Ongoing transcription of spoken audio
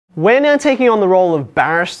We're now taking on the role of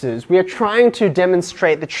barristers. We are trying to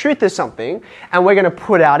demonstrate the truth of something, and we're going to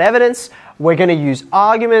put out evidence, we're going to use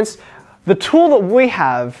arguments. The tool that we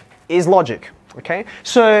have is logic, okay?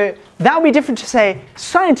 So that would be different to say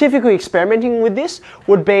scientifically experimenting with this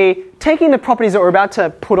would be taking the properties that we're about to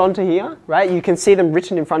put onto here, right? You can see them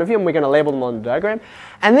written in front of you, and we're going to label them on the diagram,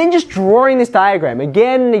 and then just drawing this diagram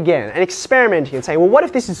again and again and experimenting and saying, well, what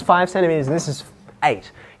if this is 5 centimeters and this is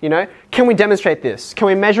 8? You know, can we demonstrate this? Can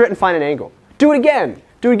we measure it and find an angle? Do it again.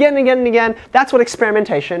 Do it again and again and again. That's what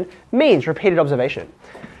experimentation means, repeated observation.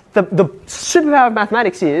 The superpower of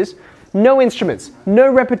mathematics is no instruments,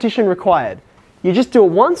 no repetition required. You just do it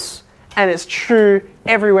once and it's true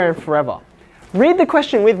everywhere and forever. Read the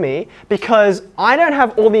question with me because I don't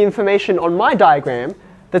have all the information on my diagram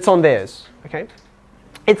that's on theirs. Okay?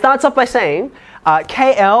 It starts off by saying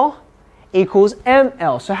KL equals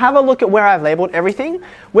ML. So have a look at where I've labeled everything.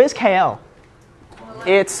 Where's KL?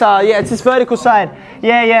 It's it's this vertical side.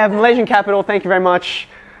 Yeah, Malaysian capital, thank you very much.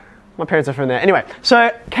 My parents are from there. Anyway,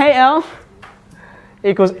 so KL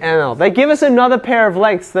equals ML. They give us another pair of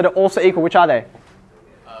lengths that are also equal. Which are they?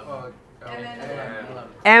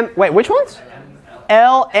 Wait, which ones?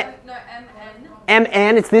 L,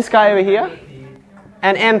 MN, it's this guy over here.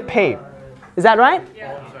 And MP. Is that right?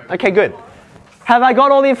 Yeah. Okay, good. Have I got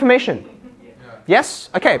all the information? Yes?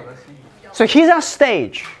 Okay. So here's our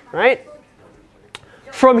stage, right?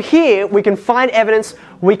 From here, we can find evidence,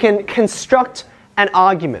 we can construct an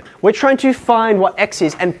argument. We're trying to find what X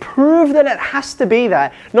is and prove that it has to be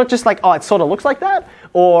that, not just like, oh, it sort of looks like that,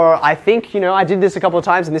 or I think, you know, I did this a couple of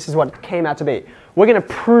times and this is what it came out to be. We're going to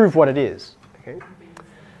prove what it is. Okay?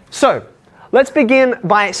 So, let's begin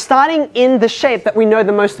by starting in the shape that we know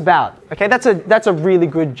the most about. Okay, that's a really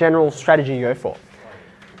good general strategy to go for.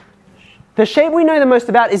 The shape we know the most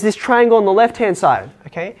about is this triangle on the left-hand side,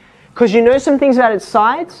 okay? Because you know some things about its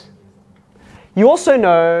sides. You also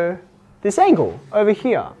know this angle over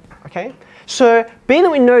here, okay? So, being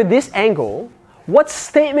that we know this angle, what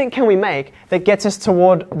statement can we make that gets us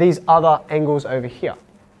toward these other angles over here?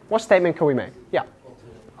 What statement can we make? Yeah.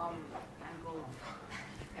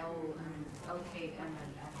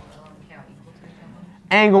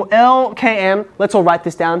 Angle LKM, let's all write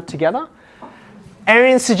this down together.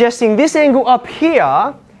 Arian's suggesting this angle up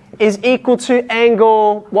here is equal to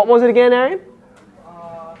angle, what was it again, Arian?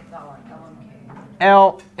 That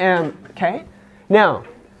one, LMK. Now,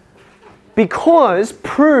 because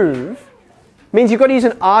prove means you've got to use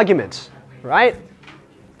an argument, right?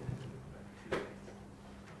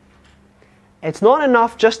 It's not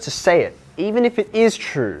enough just to say it. Even if it is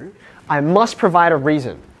true, I must provide a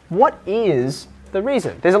reason. What is the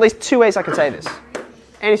reason? There's at least 2 ways I could say this.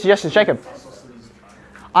 Any suggestions, Jacob?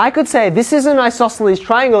 I could say this is an isosceles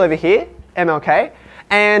triangle over here, MLK,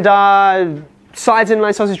 and sides in an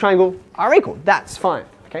isosceles triangle are equal. That's fine.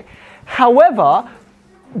 Okay. However,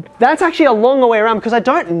 that's actually a longer way around because I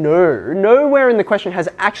don't know. Nowhere in the question has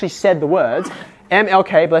actually said the words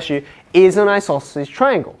MLK, bless you, is an isosceles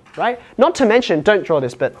triangle, right? Not to mention, don't draw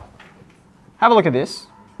this, but have a look at this.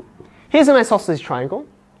 Here's an isosceles triangle,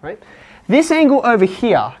 right? This angle over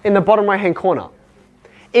here in the bottom right-hand corner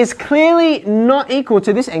is clearly not equal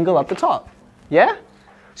to this angle up the top. Yeah?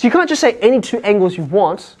 So you can't just say any 2 angles you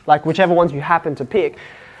want, like whichever ones you happen to pick.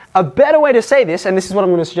 A better way to say this, and this is what I'm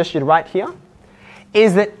going to suggest you to write here,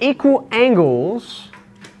 is that equal angles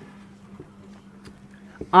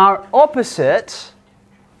are opposite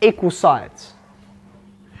equal sides.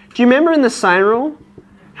 Do you remember in the sine rule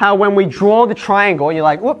how when we draw the triangle, you're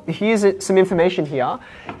like, whoop, here's some information here.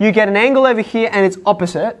 You get an angle over here and it's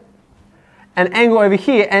opposite, an angle over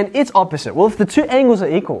here and it's opposite. Well, if the 2 angles are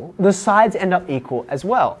equal, the sides end up equal as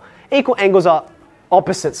well. Equal angles are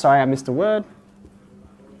opposite. Sorry, I missed a word.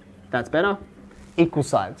 That's better. Equal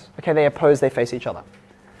sides. Okay, they oppose, they face each other.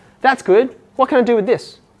 That's good. What can I do with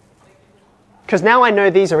this? Because now I know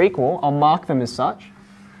these are equal, I'll mark them as such.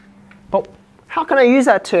 But how can I use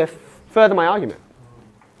that to further my argument?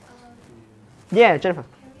 Yeah, Jennifer.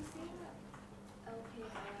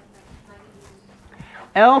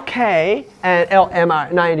 LK and LM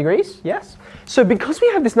are 90 degrees, yes. So because we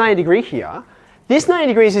have this 90 degree here, this 90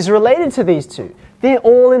 degrees is related to these 2. They're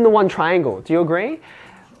all in the one triangle. Do you agree?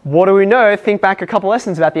 What do we know? Think back a couple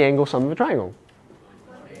lessons about the angle sum of a triangle.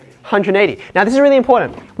 180. Now this is really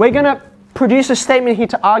important. We're going to produce a statement here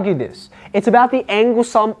to argue this. It's about the angle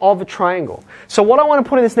sum of a triangle. So what I want to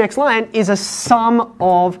put in this next line is a sum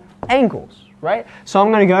of angles, right? So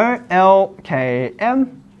I'm going to go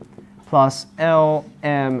LKM plus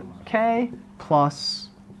LMK plus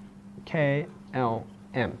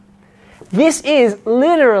KLM. This is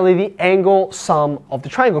literally the angle sum of the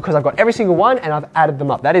triangle because I've got every single one and I've added them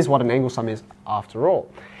up. That is what an angle sum is after all.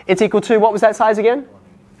 It's equal to, what was that size again?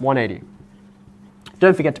 180.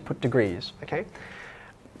 Don't forget to put degrees, okay?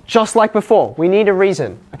 Just like before, we need a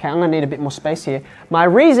reason. Okay, I'm going to need a bit more space here. My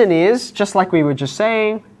reason is, just like we were just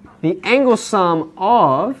saying, the angle sum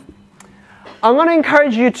of... I'm going to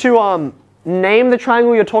encourage you to name the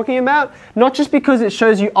triangle you're talking about, not just because it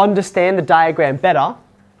shows you understand the diagram better,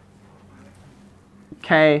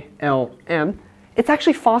 KLM, it's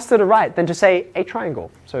actually faster to write than to say a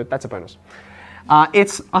triangle. So that's a bonus.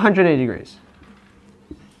 It's 180 degrees.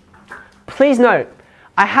 Please note,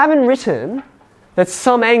 I haven't written that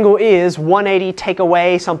some angle is 180 take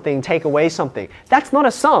away something, take away something. That's not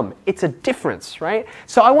a sum, it's a difference, right?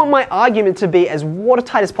 So I want my argument to be as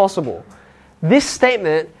watertight as possible. This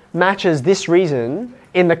statement matches this reason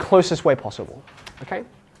in the closest way possible, okay?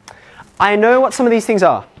 I know what some of these things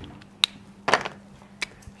are.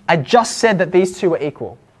 I just said that these two were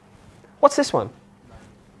equal. What's this one?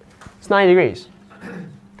 It's 90 degrees.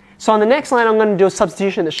 So on the next line, I'm going to do a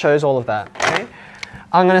substitution that shows all of that. Okay?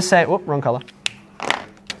 I'm going to say, whoop, wrong color.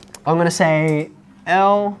 I'm going to say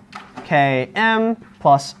LKM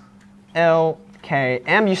plus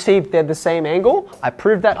LKM. You see they're the same angle. I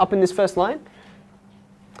proved that up in this first line.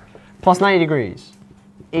 Plus 90 degrees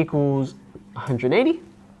equals 180.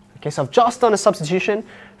 Okay, so I've just done a substitution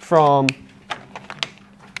from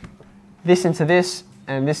this into this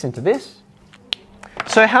and this into this.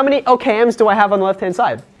 So how many LKMs do I have on the left-hand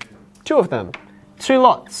side? 2 of them. 2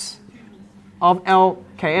 lots of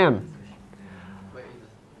LKM.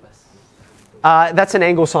 That's an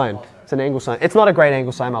angle sign. It's an angle sign. It's not a great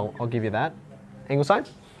angle sign, I'll give you that. Angle sign.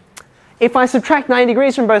 If I subtract 90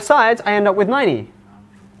 degrees from both sides, I end up with 90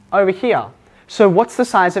 over here. So what's the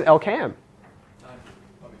size of LKM?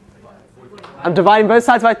 I'm dividing both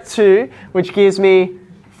sides by 2, which gives me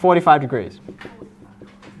 45 degrees.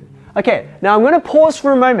 Okay, now I'm going to pause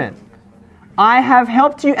for a moment. I have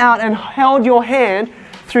helped you out and held your hand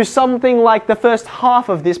through something like the first half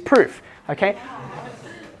of this proof. Okay?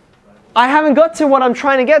 I haven't got to what I'm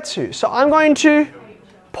trying to get to, so I'm going to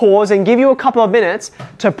pause and give you a couple of minutes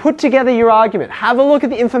to put together your argument. Have a look at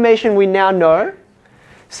the information we now know.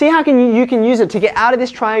 See how you can use it to get out of this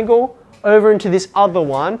triangle over into this other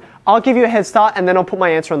one. I'll give you a head start and then I'll put my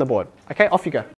answer on the board. Okay, off you go.